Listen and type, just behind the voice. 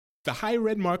The Higher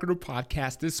Ed Marketer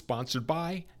podcast is sponsored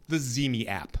by the Zemi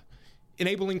app,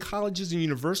 enabling colleges and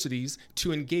universities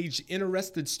to engage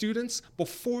interested students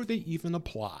before they even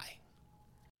apply.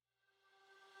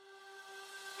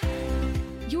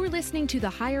 You're listening to The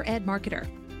Higher Ed Marketer,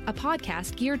 a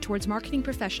podcast geared towards marketing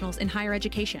professionals in higher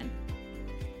education.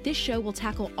 This show will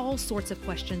tackle all sorts of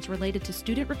questions related to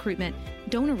student recruitment,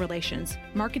 donor relations,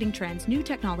 marketing trends, new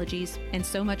technologies, and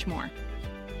so much more.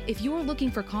 If you're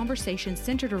looking for conversations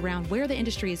centered around where the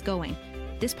industry is going,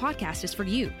 this podcast is for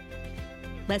you.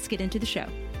 Let's get into the show.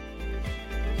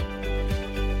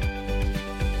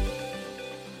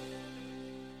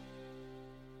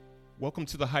 Welcome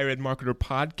to the Higher Ed Marketer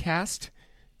podcast.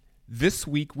 This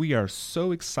week, we are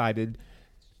so excited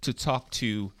to talk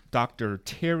to Dr.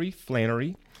 Terry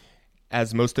Flannery.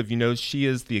 As most of you know, she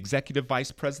is the Executive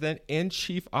Vice President and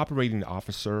Chief Operating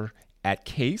Officer at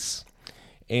CASE.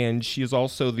 And she is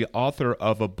also the author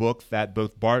of a book that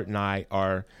both Bart and I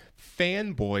are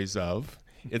fanboys of.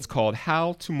 It's called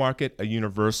How to Market a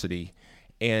University.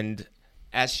 And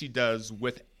as she does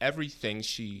with everything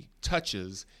she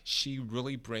touches, she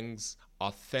really brings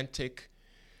authentic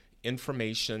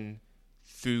information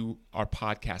through our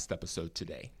podcast episode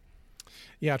today.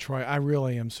 Yeah, Troy, I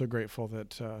really am so grateful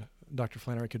that Dr.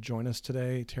 Flannery could join us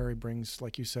today. Terry brings,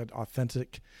 like you said,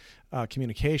 authentic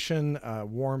communication,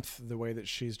 warmth, the way that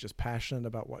she's just passionate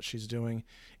about what she's doing.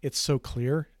 It's so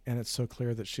clear, and it's so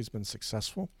clear that she's been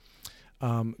successful.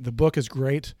 The book is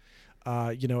great.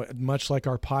 Much like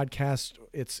our podcast,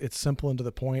 it's simple and to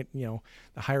the point. The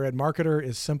Higher Ed Marketer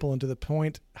is simple and to the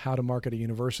point. How to Market a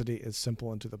University is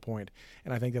simple and to the point.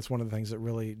 And I think that's one of the things that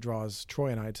really draws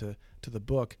Troy and I to the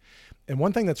book. And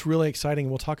one thing that's really exciting,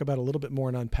 we'll talk about a little bit more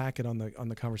and unpack it on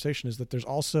the conversation, is that there's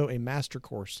also a master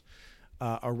course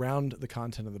around the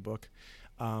content of the book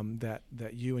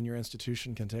that you and your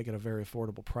institution can take at a very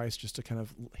affordable price, just to kind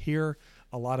of hear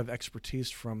a lot of expertise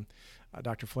from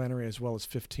Dr. Flannery, as well as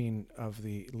 15 of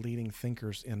the leading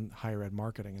thinkers in higher ed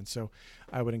marketing. And so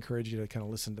I would encourage you to kind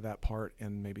of listen to that part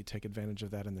and maybe take advantage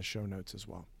of that in the show notes as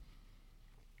well.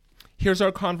 Here's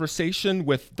our conversation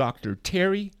with Dr.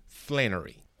 Terry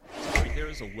Flannery. There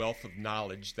is a wealth of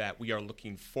knowledge that we are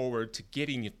looking forward to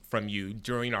getting from you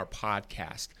during our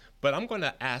podcast. But I'm going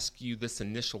to ask you this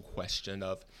initial question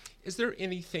of, is there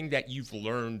anything that you've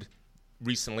learned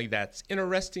recently that's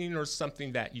interesting or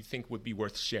something that you think would be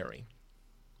worth sharing?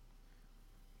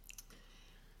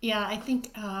 Yeah, I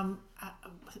think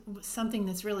something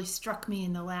that's really struck me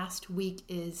in the last week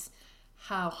is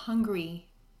how hungry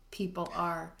people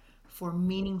are for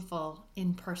meaningful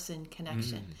in-person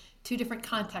connection. Two different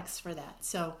contexts for that.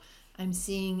 So I'm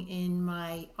seeing in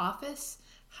my office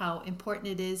how important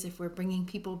it is, if we're bringing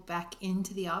people back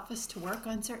into the office to work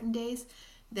on certain days,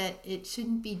 that it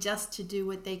shouldn't be just to do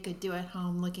what they could do at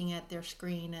home, looking at their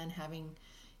screen and having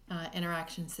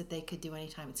interactions that they could do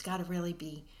anytime. It's got to really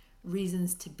be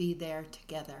reasons to be there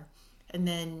together. And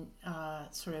then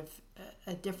sort of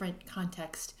a different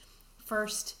context.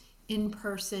 First,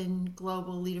 in-person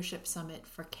Global Leadership Summit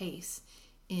for CASE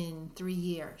in 3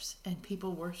 years. And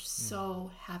people were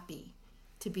so happy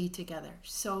to be together,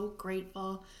 so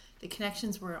grateful. The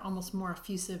connections were almost more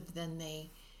effusive than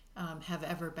they have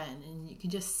ever been. And you can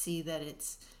just see that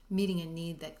it's meeting a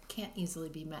need that can't easily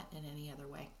be met in any other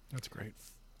way. That's great.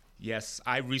 Yes,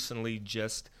 I recently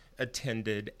just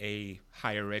attended a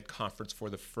higher ed conference for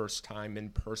the first time in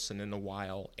person in a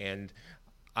while, and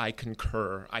I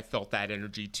concur. I felt that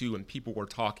energy too, and people were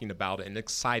talking about it and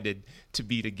excited to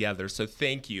be together. So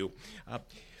thank you.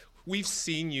 We've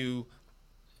seen you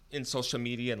in social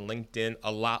media and LinkedIn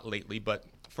a lot lately, but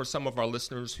for some of our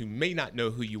listeners who may not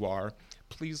know who you are,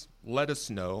 please let us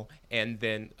know, and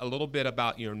then a little bit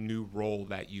about your new role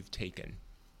that you've taken.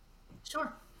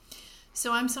 Sure.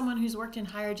 So I'm someone who's worked in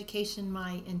higher education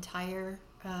my entire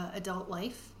adult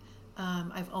life.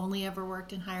 I've only ever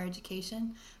worked in higher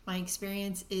education. My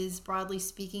experience is, broadly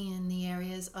speaking, in the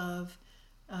areas of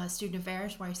student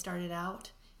affairs, where I started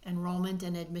out, enrollment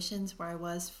and admissions, where I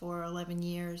was for 11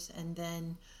 years, and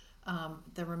then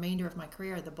the remainder of my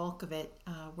career, the bulk of it,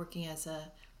 working as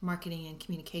a marketing and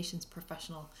communications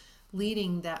professional,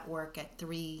 leading that work at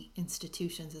 3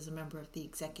 institutions as a member of the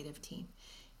executive team.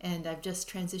 And I've just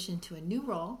transitioned to a new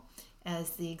role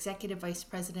as the Executive Vice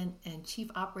President and Chief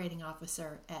Operating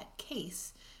Officer at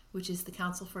CASE, which is the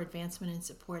Council for Advancement and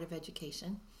Support of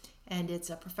Education. And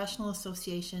it's a professional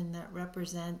association that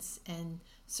represents and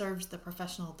serves the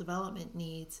professional development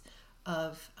needs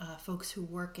of folks who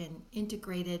work in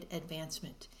integrated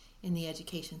advancement in the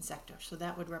education sector. So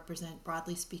that would represent,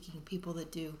 broadly speaking, people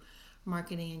that do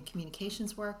marketing and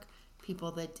communications work,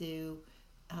 people that do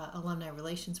alumni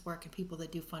relations work and people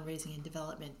that do fundraising and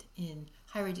development in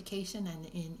higher education and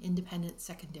in independent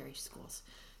secondary schools.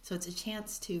 So it's a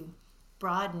chance to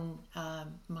broaden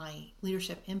my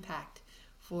leadership impact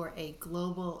for a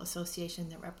global association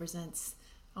that represents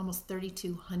almost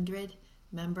 3,200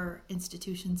 member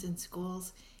institutions and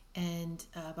schools and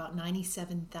about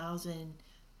 97,000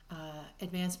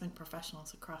 advancement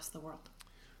professionals across the world.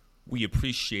 We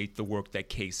appreciate the work that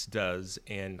CASE does,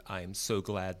 and I'm so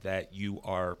glad that you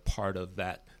are part of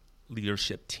that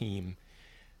leadership team.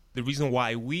 The reason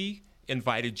why we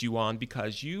invited you on,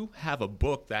 because you have a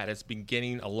book that has been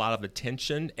getting a lot of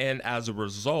attention, and as a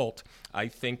result, I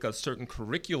think a certain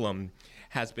curriculum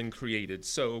has been created.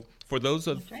 So for those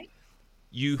of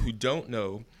you who don't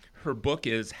know, her book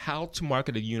is How to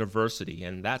Market a University,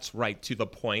 and that's right to the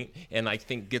point, and I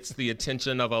think gets the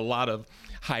attention of a lot of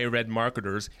higher ed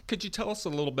marketers. Could you tell us a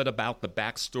little bit about the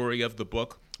backstory of the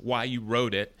book, why you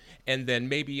wrote it, and then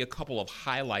maybe a couple of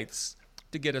highlights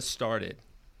to get us started?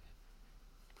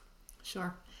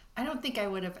 Sure. I don't think I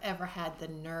would have ever had the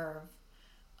nerve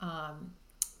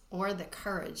or the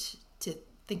courage to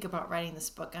think about writing this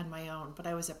book on my own, but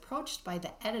I was approached by the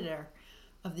editor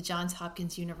of the Johns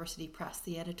Hopkins University Press,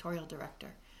 the editorial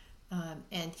director.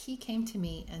 And he came to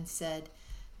me and said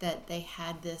that they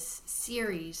had this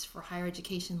series for higher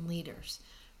education leaders,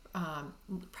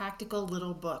 practical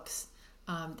little books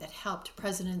that helped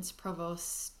presidents,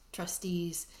 provosts,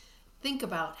 trustees think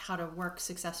about how to work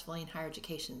successfully in higher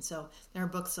education. So there are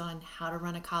books on how to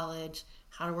run a college,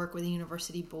 how to work with a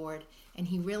university board, and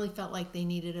he really felt like they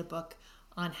needed a book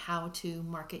on how to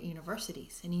market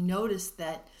universities. And he noticed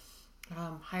that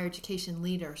higher education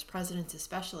leaders, presidents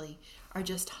especially, are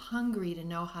just hungry to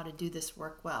know how to do this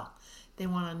work well. They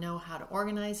want to know how to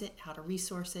organize it, how to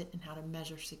resource it, and how to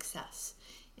measure success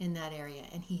in that area.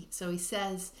 And he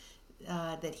says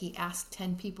that he asked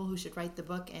 10 people who should write the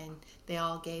book, and they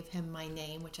all gave him my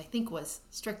name, which I think was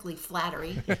strictly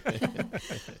flattery,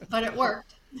 but it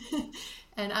worked.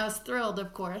 And I was thrilled,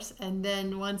 of course. And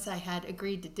then once I had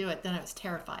agreed to do it, then I was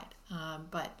terrified.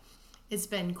 But it's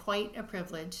been quite a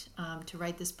privilege to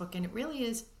write this book, and it really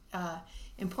is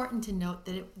important to note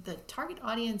that the target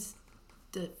audience,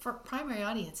 the primary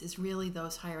audience, is really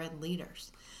those higher ed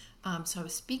leaders. So I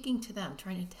was speaking to them,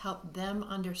 trying to help them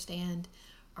understand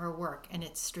our work and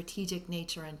its strategic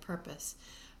nature and purpose.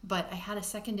 But I had a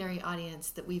secondary audience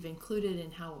that we've included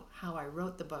in how I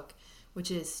wrote the book,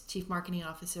 which is chief marketing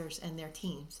officers and their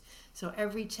teams. So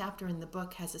every chapter in the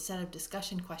book has a set of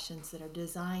discussion questions that are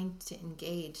designed to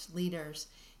engage leaders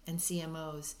and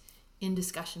CMOs in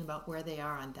discussion about where they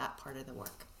are on that part of the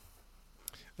work.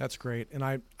 That's great. And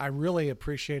I really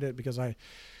appreciate it because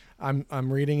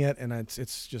I'm reading it, and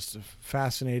it's just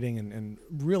fascinating and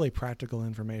really practical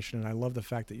information. And I love the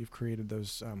fact that you've created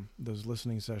those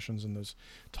listening sessions and those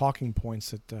talking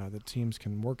points that teams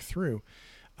can work through.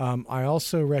 I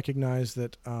also recognize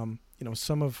that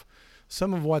some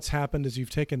of what's happened is you've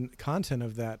taken content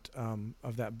of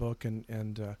that book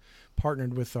and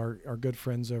partnered with our good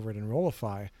friends over at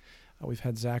Enrollify. We've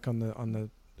had Zach on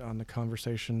the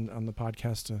conversation on the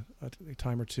podcast a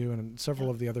time or two, and several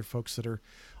of the other folks that are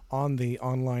on the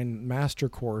online master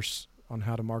course on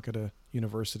how to market a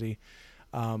university.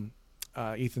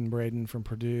 Ethan Braden from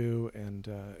Purdue and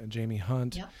Jamie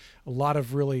Hunt. Yep. A lot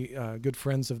of really good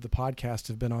friends of the podcast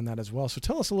have been on that as well. So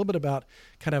tell us a little bit about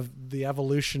kind of the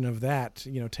evolution of that,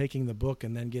 taking the book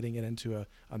and then getting it into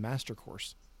a master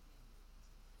course.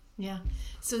 Yeah.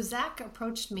 So Zach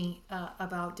approached me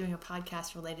about doing a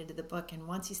podcast related to the book. And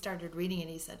once he started reading it,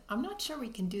 he said, I'm not sure we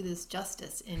can do this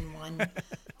justice in one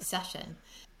session.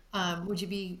 Would you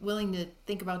be willing to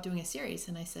think about doing a series?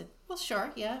 And I said, well,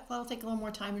 sure. Yeah, that'll take a little more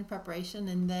time in preparation.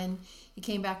 And then he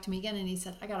came back to me again and he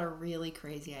said, I got a really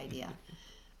crazy idea.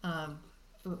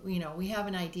 We have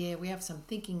an idea. We have some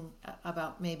thinking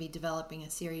about maybe developing a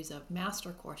series of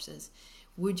master courses.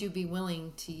 Would you be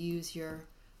willing to use your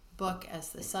book as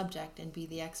the subject and be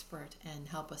the expert and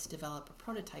help us develop a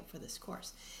prototype for this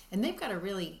course? And they've got a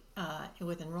really,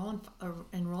 with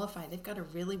Enrollify, they've got a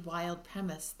really wild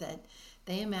premise that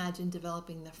they imagine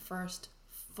developing the first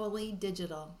fully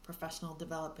digital professional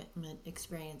development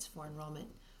experience for enrollment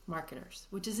marketers,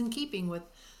 which is in keeping with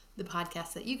the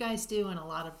podcast that you guys do and a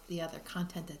lot of the other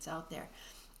content that's out there.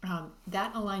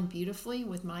 That aligned beautifully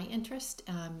with my interest,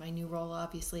 my new role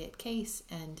obviously at CASE,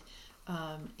 and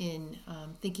in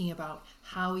thinking about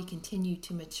how we continue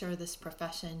to mature this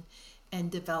profession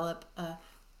and develop a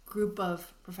group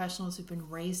of professionals who've been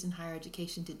raised in higher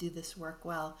education to do this work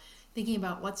well, thinking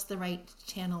about what's the right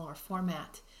channel or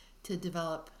format to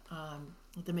develop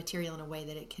the material in a way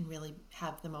that it can really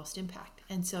have the most impact.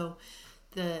 And so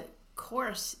the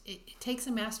course, it takes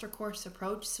a master course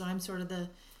approach. So I'm sort of the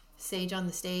sage on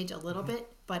the stage a little bit,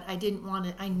 but I didn't want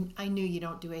to, I knew you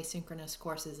don't do asynchronous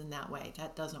courses in that way.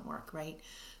 That doesn't work, right?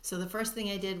 So the first thing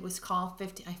I did was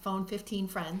I phoned 15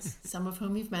 friends, some of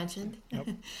whom you've mentioned, Yep.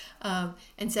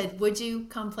 and said, would you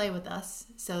come play with us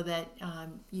so that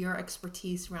your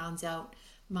expertise rounds out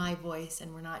my voice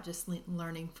and we're not just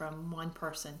learning from one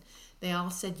person. They all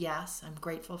said yes. I'm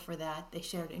grateful for that. They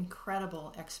shared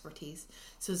incredible expertise.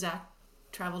 So Zach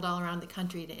traveled all around the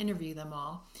country to interview them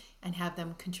all and have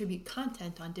them contribute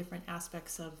content on different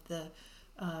aspects of the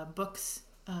book's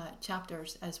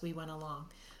chapters as we went along.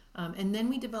 And then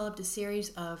we developed a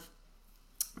series of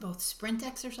both sprint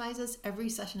exercises. Every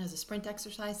session is a sprint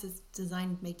exercise that's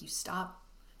designed to make you stop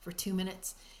for 2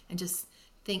 minutes and just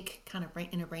think kind of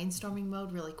in a brainstorming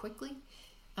mode really quickly,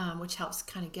 which helps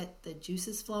kind of get the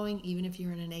juices flowing, even if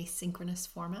you're in an asynchronous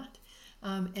format.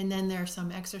 And then there are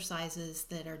some exercises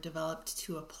that are developed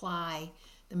to apply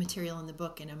the material in the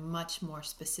book in a much more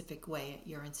specific way at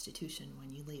your institution when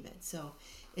you leave it. So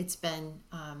it's been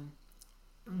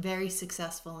very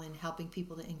successful in helping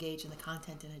people to engage in the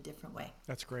content in a different way.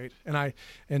 That's great.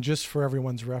 And just for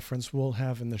everyone's reference, we'll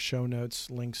have in the show notes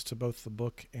links to both the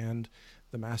book and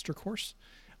the master course.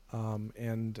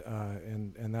 And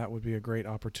that would be a great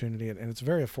opportunity. And it's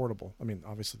very affordable. I mean,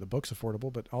 obviously the book's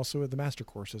affordable, but also the master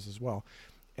courses as well.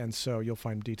 And so you'll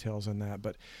find details in that.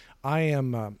 But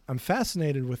I'm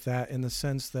fascinated with that in the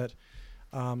sense that,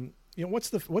 what's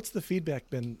the feedback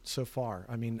been so far?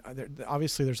 I mean,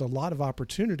 obviously there's a lot of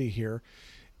opportunity here,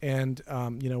 and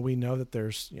we know that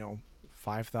there's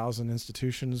 5,000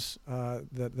 institutions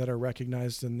that are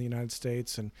recognized in the United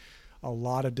States, and a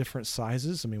lot of different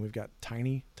sizes. I mean, we've got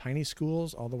tiny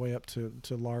schools all the way up to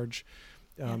large,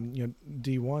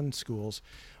 D1 schools.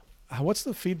 What's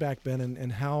the feedback been,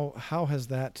 and how has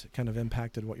that kind of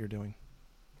impacted what you're doing?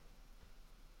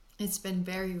 It's been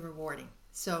very rewarding.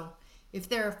 So if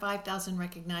there are 5,000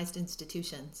 recognized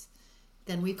institutions,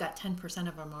 then we've got 10%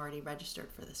 of them already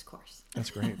registered for this course.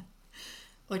 That's great.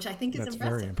 Which I think is That's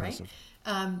impressive, very impressive.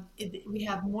 Right? We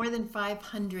have more than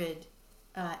 500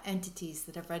 entities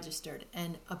that have registered,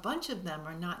 and a bunch of them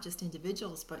are not just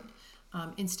individuals, but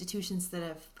institutions that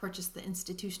have purchased the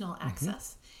institutional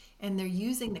access, and they're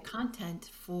using the content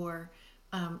for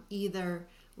either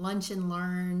lunch and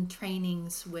learn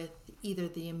trainings with either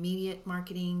the immediate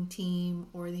marketing team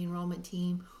or the enrollment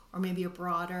team, or maybe a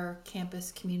broader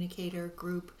campus communicator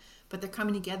group, but they're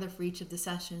coming together for each of the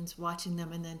sessions, watching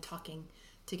them, and then talking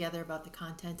together about the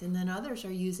content. And then others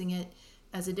are using it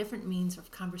as a different means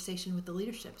of conversation with the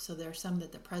leadership. So there are some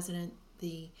that the president,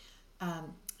 the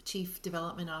chief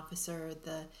development officer,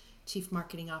 the chief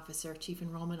marketing officer, chief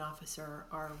enrollment officer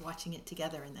are watching it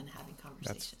together and then having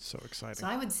conversations. That's so exciting. So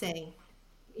I would say,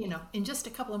 in just a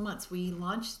couple of months, we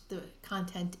launched the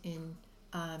content in,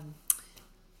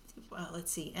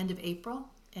 end of April,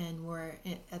 and we're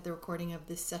at the recording of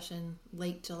this session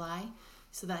late July.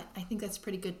 So that I think that's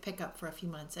pretty good pickup for a few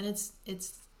months, and it's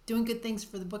doing good things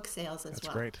for the book sales as well. That's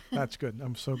great. That's good.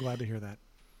 I'm so glad to hear that.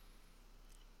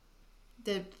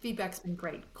 The feedback's been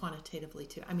great qualitatively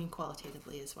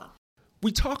as well.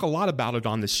 We talk a lot about it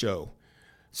on the show.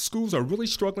 Schools are really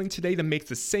struggling today to make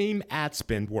the same ad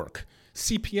spend work.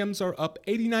 CPMs are up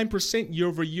 89% year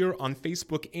over year on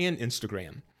Facebook and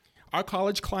Instagram. Our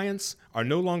college clients are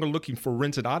no longer looking for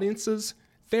rented audiences.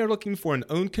 They're looking for an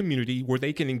own community where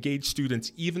they can engage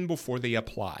students even before they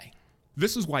apply.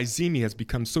 This is why Zemi has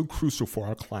become so crucial for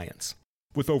our clients.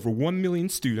 With over 1 million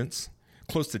students,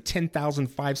 close to 10,000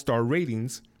 five-star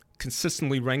ratings,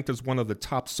 consistently ranked as one of the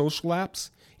top social apps,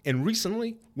 and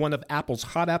recently one of Apple's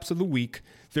hot apps of the week,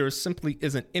 there simply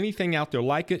isn't anything out there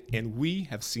like it, and we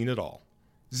have seen it all.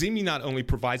 Zemi not only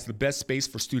provides the best space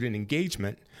for student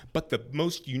engagement, but the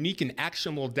most unique and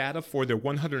actionable data for their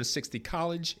 160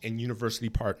 college and university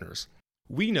partners.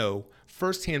 We know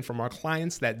firsthand from our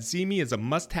clients that Zemi is a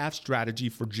must-have strategy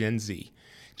for Gen Z.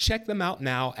 Check them out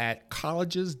now at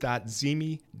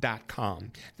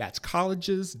colleges.zemi.com. That's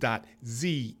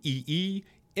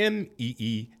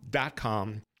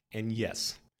colleges.zeemee.com. And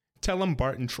yes, tell them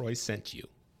Bart and Troy sent you.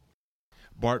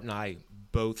 Bart and I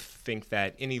both think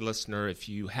that any listener, if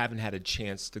you haven't had a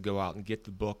chance to go out and get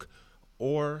the book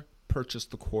or purchase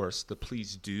the course, to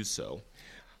please do so.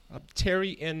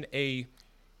 Terry, in a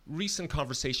recent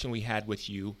conversation we had with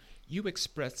you, you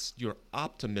expressed your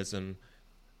optimism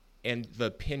and the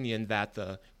opinion that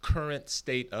the current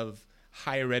state of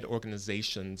higher ed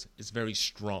organizations is very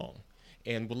strong.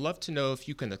 And would love to know if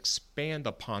you can expand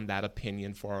upon that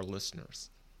opinion for our listeners.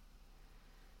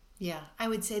 Yeah, I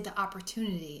would say the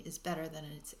opportunity is better than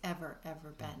it's ever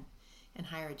been in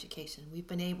higher education. We've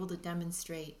been able to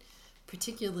demonstrate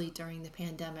particularly during the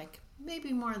pandemic,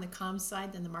 maybe more on the comms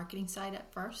side than the marketing side at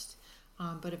first,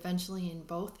 but eventually in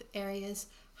both areas,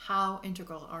 how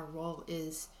integral our role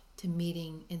is to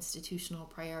meeting institutional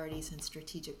priorities and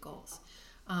strategic goals.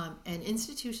 And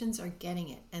institutions are getting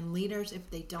it. And leaders, if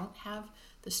they don't have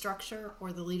the structure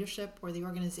or the leadership or the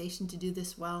organization to do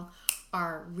this well,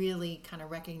 are really kind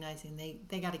of recognizing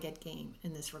they got to get game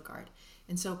in this regard.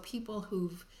 And so people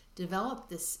who've developed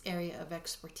this area of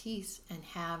expertise and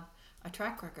have a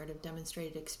track record of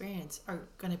demonstrated experience are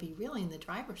going to be really in the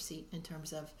driver's seat in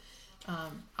terms of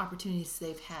opportunities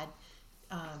they've had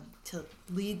to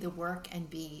lead the work and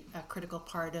be a critical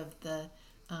part of the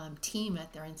team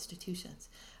at their institutions.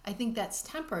 I think that's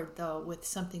tempered, though, with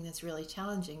something that's really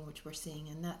challenging, which we're seeing,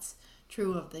 and that's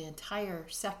true of the entire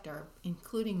sector,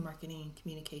 including marketing and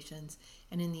communications,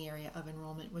 and in the area of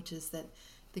enrollment, which is that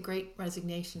the Great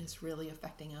Resignation is really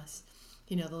affecting us.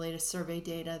 You know, the latest survey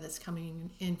data that's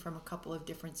coming in from a couple of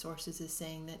different sources is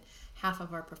saying that half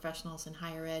of our professionals in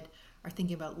higher ed are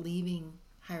thinking about leaving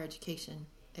higher education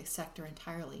sector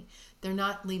entirely. They're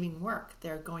not leaving work,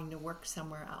 they're going to work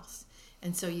somewhere else.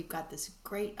 And so you've got this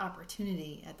great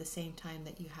opportunity at the same time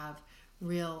that you have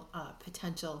real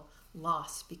potential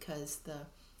loss because the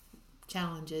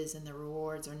challenges and the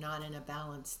rewards are not in a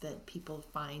balance that people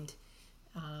find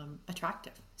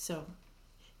attractive. So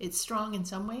it's strong in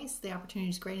some ways, the opportunity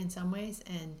is great in some ways,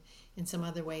 and in some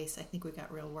other ways, I think we've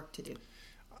got real work to do.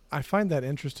 I find that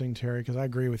interesting, Terry, because I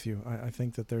agree with you. I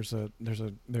think that there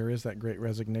is that great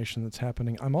resignation that's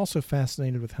happening. I'm also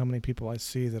fascinated with how many people I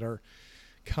see that are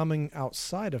coming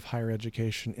outside of higher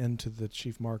education into the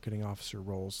chief marketing officer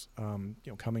roles.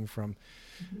 Coming from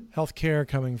healthcare,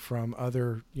 coming from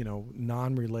other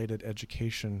non-related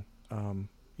education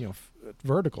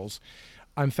verticals.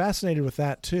 I'm fascinated with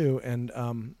that too, and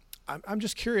I'm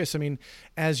just curious. I mean,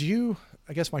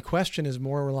 I guess my question is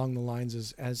more along the lines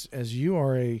is as you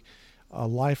are a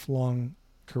lifelong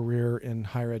career in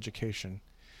higher education,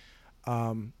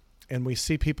 and we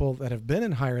see people that have been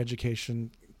in higher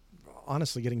education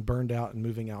honestly getting burned out and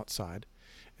moving outside,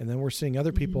 and then we're seeing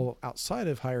other people outside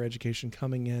of higher education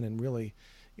coming in and really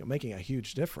making a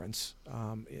huge difference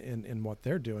in what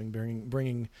they're doing,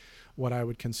 bringing what I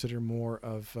would consider more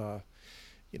of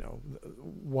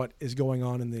what is going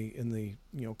on in the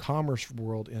commerce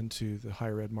world into the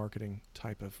higher ed marketing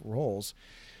type of roles.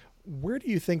 Where do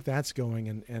you think that's going,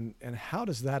 and how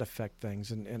does that affect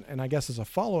things? And I guess as a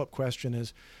follow-up question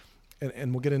is,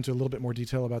 and we'll get into a little bit more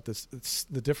detail about this, it's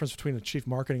the difference between a chief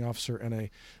marketing officer and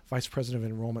a vice president of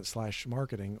enrollment /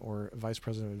 marketing, or a vice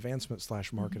president of advancement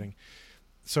 / marketing.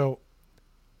 So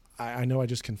I know I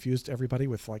just confused everybody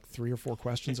with like 3 or 4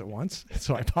 questions at once,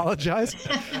 so I apologize.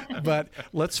 But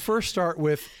let's first start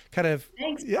with kind of,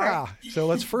 Thanks, so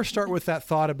let's first start with that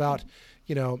thought about,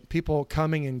 people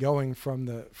coming and going from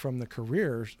the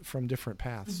careers from different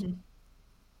paths.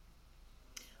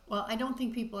 Well, I don't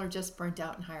think people are just burnt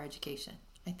out in higher education.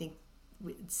 I think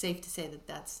it's safe to say that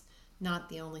that's not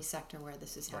the only sector where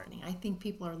this is happening. Right. I think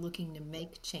people are looking to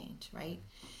make change, right?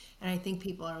 And I think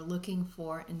people are looking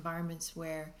for environments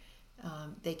where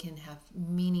they can have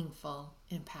meaningful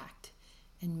impact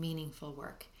and meaningful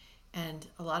work. And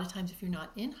a lot of times, if you're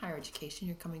not in higher education,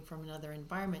 you're coming from another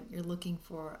environment, you're looking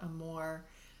for a more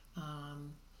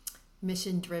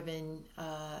mission-driven,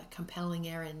 compelling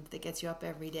errand that gets you up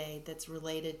every day that's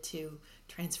related to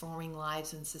transforming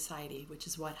lives in society, which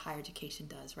is what higher education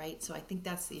does, right? So I think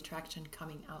that's the attraction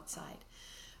coming outside.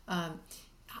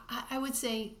 I would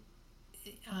say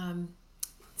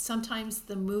sometimes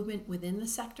the movement within the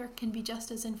sector can be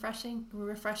just as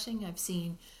refreshing. I've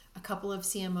seen a couple of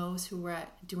CMOs who were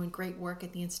doing great work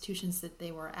at the institutions that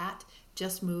they were at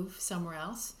just move somewhere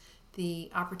else.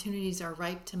 The opportunities are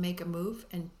ripe to make a move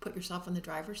and put yourself in the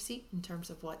driver's seat in terms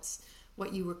of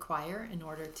what you require in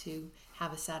order to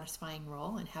have a satisfying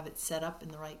role and have it set up in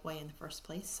the right way in the first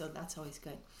place. So that's always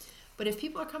good. But if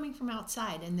people are coming from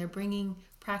outside and they're bringing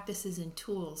practices and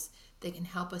tools that can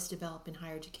help us develop in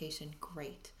higher education,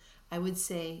 great. I would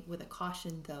say with a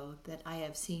caution, though, that I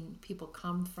have seen people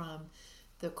come from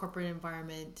the corporate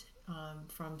environment,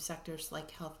 from sectors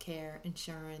like healthcare,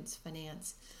 insurance,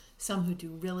 finance, some who do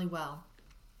really well,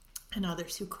 and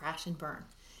others who crash and burn.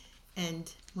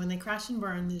 And when they crash and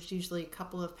burn, there's usually a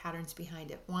couple of patterns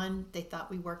behind it. One, they thought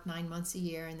we worked 9 months a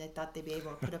year and they thought they'd be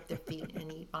able to put up their feet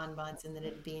and eat bonbons and that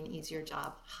it'd be an easier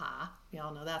job. We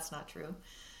all know that's not true.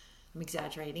 I'm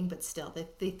exaggerating, but still,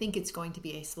 they think it's going to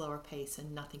be a slower pace,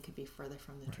 and nothing could be further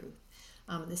from the truth.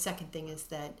 The second thing is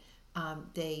that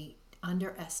they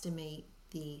underestimate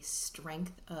the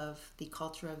strength of the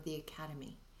culture of the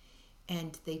academy,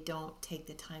 and they don't take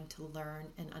the time to learn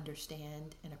and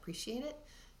understand and appreciate it.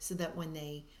 so that when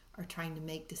they are trying to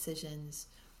make decisions,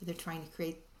 or they're trying to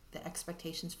create the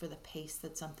expectations for the pace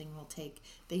that something will take,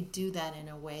 they do that in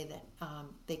a way that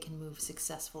they can move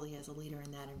successfully as a leader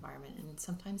in that environment. And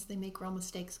sometimes they make real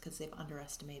mistakes because they've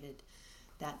underestimated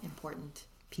that important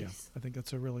piece. Yeah, I think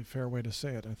that's a really fair way to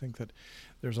say it. I think that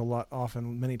there's a lot,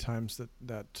 often, many times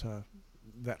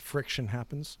that friction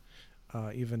happens,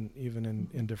 even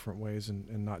in different ways,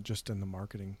 and not just in the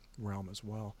marketing realm as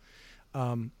well.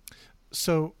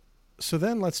 So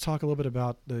then let's talk a little bit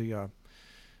about the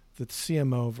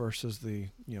CMO versus the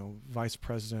vice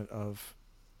president of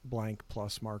blank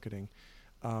plus marketing.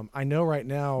 I know right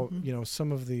now,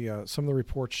 some of the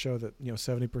reports show that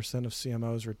 70% of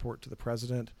CMOs report to the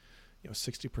president.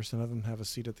 60% of them have a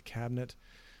seat at the cabinet.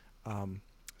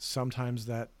 Sometimes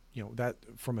that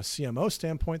from a CMO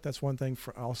standpoint, that's one thing.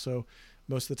 For also,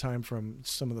 most of the time from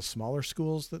some of the smaller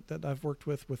schools that I've worked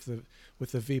with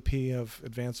the VP of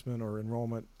advancement or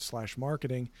enrollment /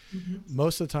 marketing,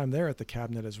 most of the time they're at the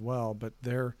cabinet as well. But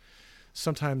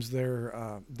sometimes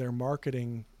their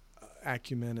marketing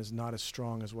acumen is not as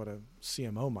strong as what a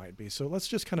CMO might be. So let's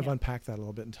just kind of unpack that a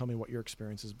little bit and tell me what your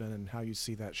experience has been and how you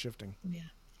see that shifting. Yeah.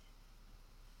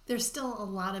 There's still a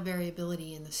lot of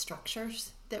variability in the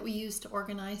structures that we use to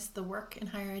organize the work in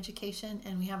higher education,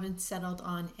 and we haven't settled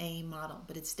on a model,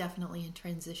 but it's definitely in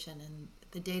transition. And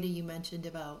the data you mentioned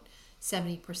about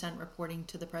 70% reporting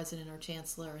to the president or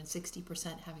chancellor and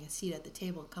 60% having a seat at the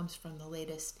table comes from the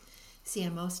latest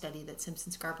CMO study that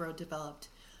Simpson Scarborough developed,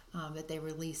 that they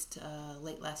released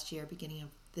late last year, beginning of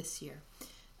this year.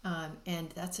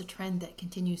 And that's a trend that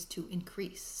continues to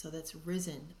increase. So that's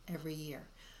risen every year.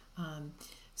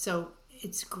 So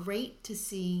it's great to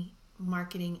see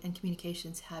marketing and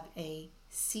communications have a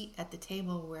seat at the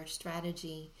table where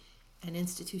strategy and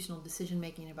institutional decision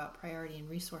making about priority and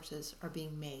resources are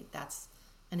being made. That's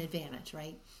an advantage,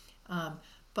 right?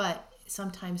 But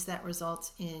sometimes that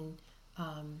results in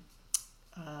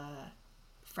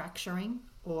fracturing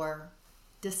or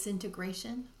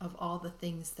disintegration of all the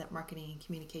things that marketing and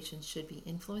communications should be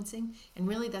influencing. And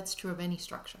really that's true of any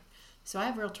structure. So I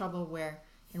have real trouble where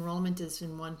enrollment is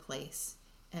in one place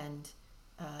and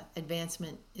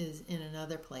advancement is in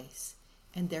another place,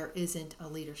 and there isn't a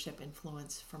leadership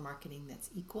influence for marketing that's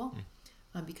equal,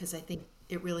 because I think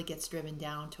it really gets driven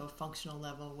down to a functional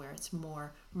level where it's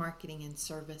more marketing in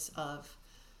service of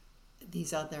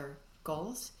these other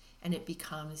goals, and it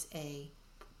becomes a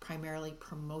primarily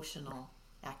promotional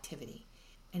activity,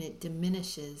 and it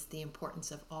diminishes the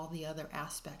importance of all the other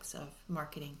aspects of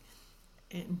marketing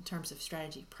in terms of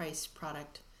strategy, price,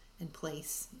 product, and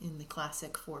place, in the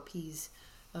classic 4 Ps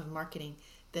of marketing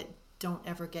that don't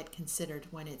ever get considered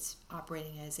when it's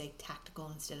operating as a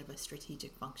tactical instead of a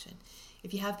strategic function.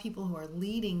 If you have people who are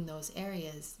leading those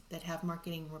areas that have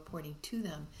marketing reporting to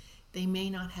them, they may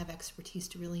not have expertise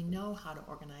to really know how to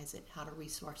organize it, how to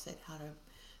resource it, how to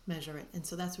measure it. And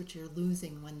so that's what you're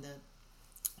losing when the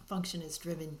function is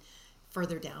driven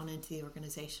further down into the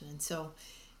organization. And so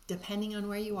depending on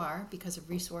where you are, because of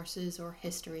resources or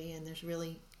history, and there's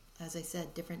really, as I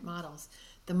said, different models,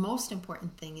 the most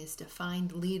important thing is to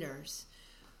find leaders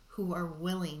who are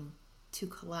willing to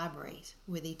collaborate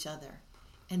with each other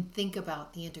and think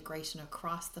about the integration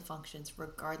across the functions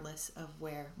regardless of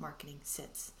where marketing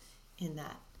sits in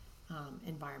that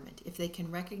environment. If they can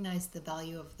recognize the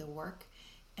value of the work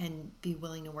and be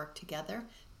willing to work together,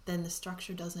 then the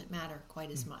structure doesn't matter quite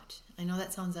as much. I know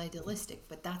that sounds idealistic,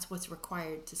 but that's what's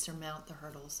required to surmount the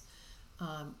hurdles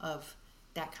of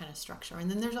that kind of structure. And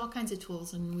then there's all kinds of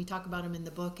tools, and we talk about them in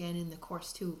the book and in the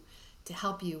course too, to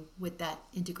help you with that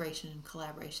integration and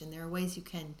collaboration. There are ways you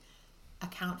can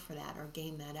account for that or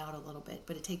game that out a little bit,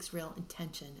 but it takes real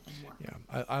intention and work.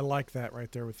 Yeah, I like that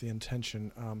right there with the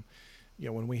intention.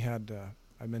 When we had,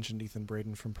 I mentioned Ethan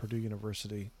Braden from Purdue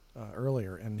University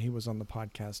earlier, and he was on the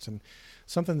podcast, and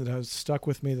something that has stuck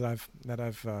with me that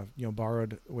I've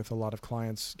borrowed with a lot of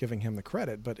clients, giving him the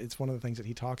credit, but it's one of the things that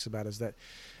he talks about is that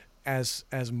as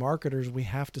marketers, we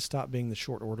have to stop being the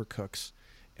short order cooks,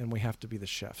 and we have to be the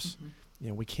chefs.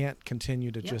 We can't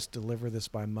continue to just deliver this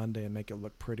by Monday and make it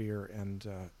look prettier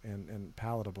and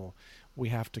palatable. We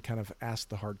have to kind of ask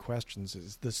the hard questions.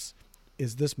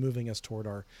 Is this moving us toward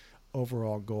our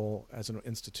overall goal as an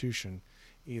institution,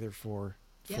 either for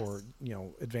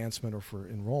advancement or for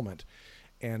enrollment?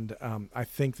 And I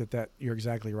think that you're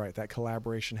exactly right. That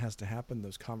collaboration has to happen.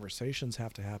 Those conversations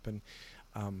have to happen.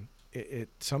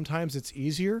 Sometimes it's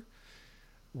easier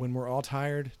when we're all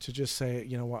tired to just say,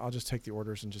 you know what, I'll just take the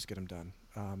orders and just get them done.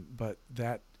 But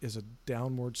that is a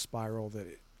downward spiral that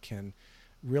it can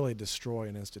really destroy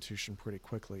an institution pretty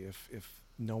quickly if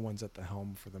no one's at the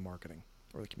helm for the marketing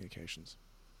or the communications.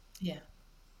 Yeah.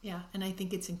 Yeah, and I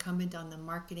think it's incumbent on the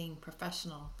marketing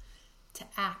professional to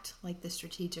act like the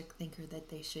strategic thinker that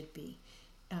they should be.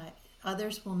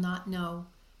 Others will not know.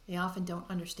 They often don't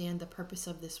understand the purpose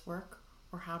of this work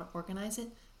or how to organize it.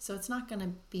 So it's not going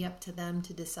to be up to them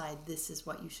to decide this is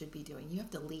what you should be doing. You have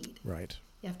to lead. Right.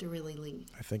 You have to really lead.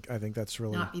 I think that's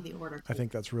really, not be the order. I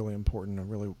think that's really important. A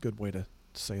really good way to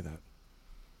say that.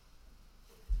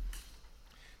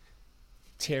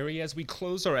 Terry, as we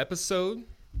close our episode,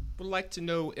 would like to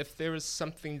know if there is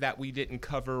something that we didn't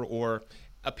cover or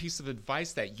a piece of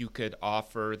advice that you could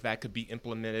offer that could be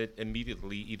implemented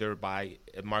immediately, either by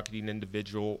a marketing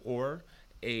individual or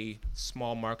a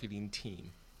small marketing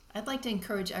team. I'd like to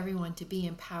encourage everyone to be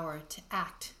empowered to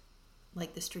act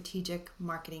like the strategic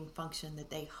marketing function that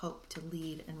they hope to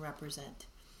lead and represent.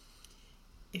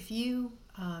 If you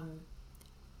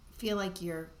feel like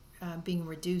you're being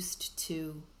reduced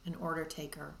to an order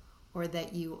taker, or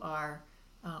that you are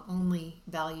only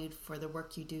valued for the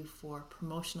work you do for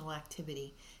promotional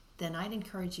activity, then I'd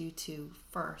encourage you to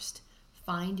first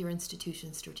find your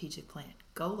institution's strategic plan.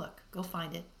 Go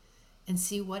find it, and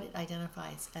see what it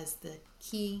identifies as the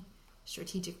key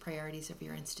strategic priorities of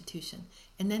your institution.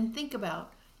 And then think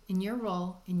about, in your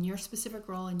role, in your specific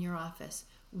role in your office,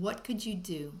 what could you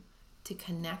do to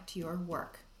connect your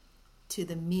work to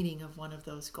the meeting of one of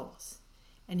those goals?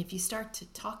 And if you start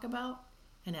to talk about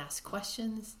and ask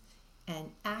questions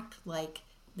and act like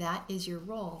that is your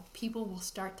role, people will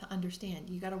start to understand.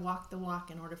 You got to walk the walk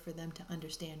in order for them to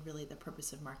understand really the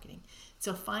purpose of marketing.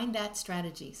 So find that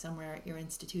strategy somewhere at your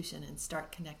institution and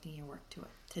start connecting your work to it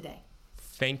today.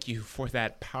 Thank you for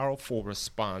that powerful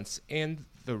response and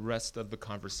the rest of the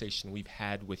conversation we've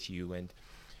had with you. And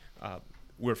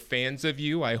we're fans of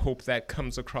you. I hope that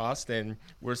comes across. And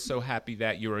we're so happy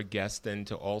that you're a guest and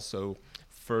to also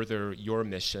further your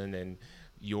mission and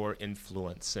your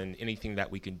influence, and anything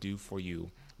that we can do for you,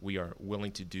 we are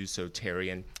willing to do so, Terry.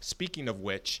 And speaking of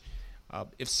which,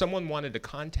 if someone wanted to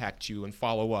contact you and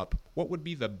follow up, what would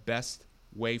be the best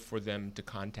way for them to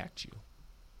contact you?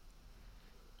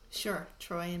 Sure,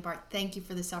 Troy and Bart, thank you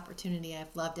for this opportunity.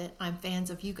 I've loved it. I'm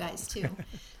fans of you guys too.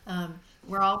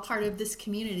 We're all part of this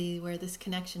community where this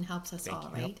connection helps us all,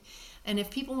 right? Yep. And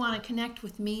if people want to connect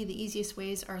with me, the easiest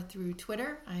ways are through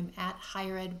Twitter. I'm at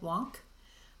HigherEdWonk.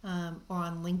 Or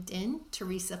on LinkedIn,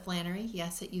 Teresa Flannery.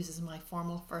 Yes, it uses my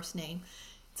formal first name.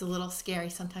 It's a little scary.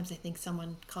 Sometimes I think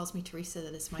someone calls me Teresa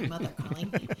that is my mother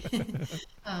calling.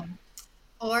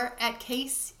 Or at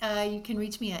Case, you can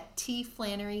reach me at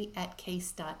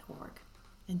tflannery@case.org.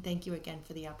 And thank you again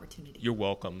for the opportunity. You're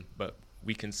welcome, but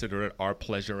we consider it our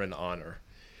pleasure and honor.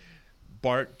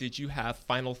 Bart, did you have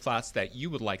final thoughts that you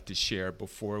would like to share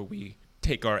before we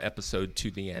take our episode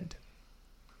to the end?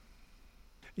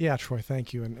 Yeah, Troy,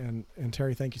 thank you. And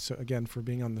Terry, thank you so again for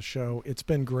being on the show. It's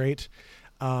been great.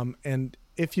 And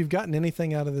if you've gotten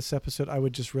anything out of this episode, I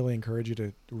would just really encourage you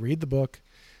to read the book,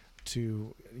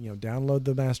 to download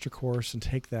the master course and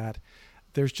take that.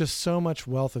 There's just so much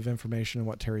wealth of information in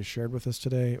what Terry shared with us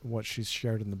today, what she's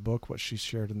shared in the book, what she's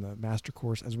shared in the master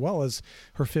course, as well as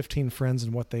her 15 friends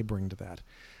and what they bring to that.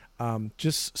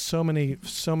 Just so many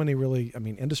really,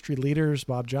 industry leaders,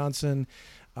 Bob Johnson,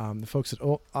 the folks at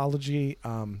Ology,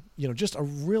 just a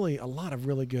lot of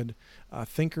really good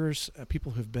thinkers,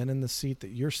 people who've been in the seat that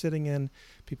you're sitting in,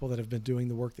 people that have been doing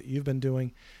the work that you've been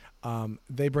doing.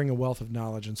 They bring a wealth of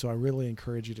knowledge. And so I really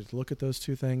encourage you to look at those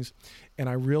two things. And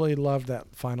I really love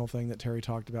that final thing that Terry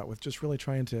talked about with just really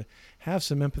trying to have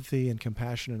some empathy and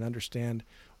compassion and understand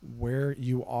where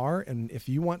you are. And if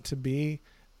you want to be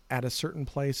at a certain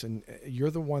place, and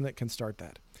you're the one that can start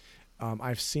that.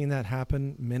 I've seen that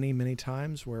happen many, many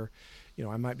times where,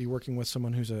 I might be working with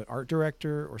someone who's an art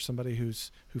director or somebody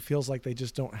who feels like they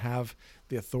just don't have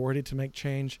the authority to make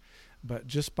change. But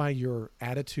just by your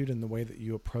attitude and the way that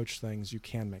you approach things, you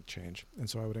can make change. And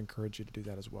so I would encourage you to do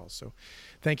that as well. So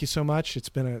thank you so much. It's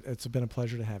been a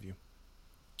pleasure to have you.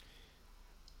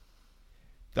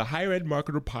 The Higher Ed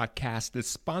Marketer Podcast is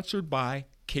sponsored by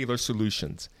Kaler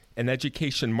Solutions, an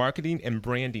education marketing and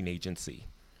branding agency,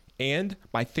 and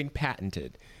by Think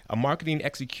Patented, a marketing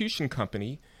execution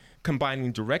company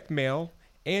combining direct mail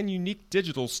and unique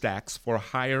digital stacks for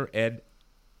higher ed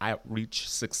outreach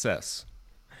success.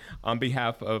 On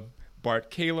behalf of Bart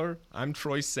Kaler, I'm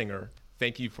Troy Singer.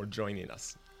 Thank you for joining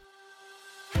us.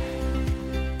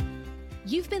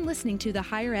 You've been listening to The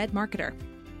Higher Ed Marketer.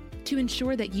 To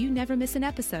ensure that you never miss an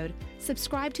episode,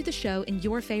 subscribe to the show in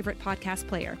your favorite podcast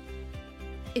player.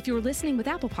 If you're listening with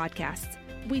Apple Podcasts,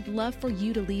 we'd love for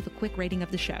you to leave a quick rating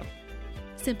of the show.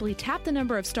 Simply tap the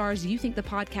number of stars you think the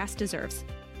podcast deserves.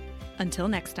 Until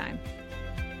next time.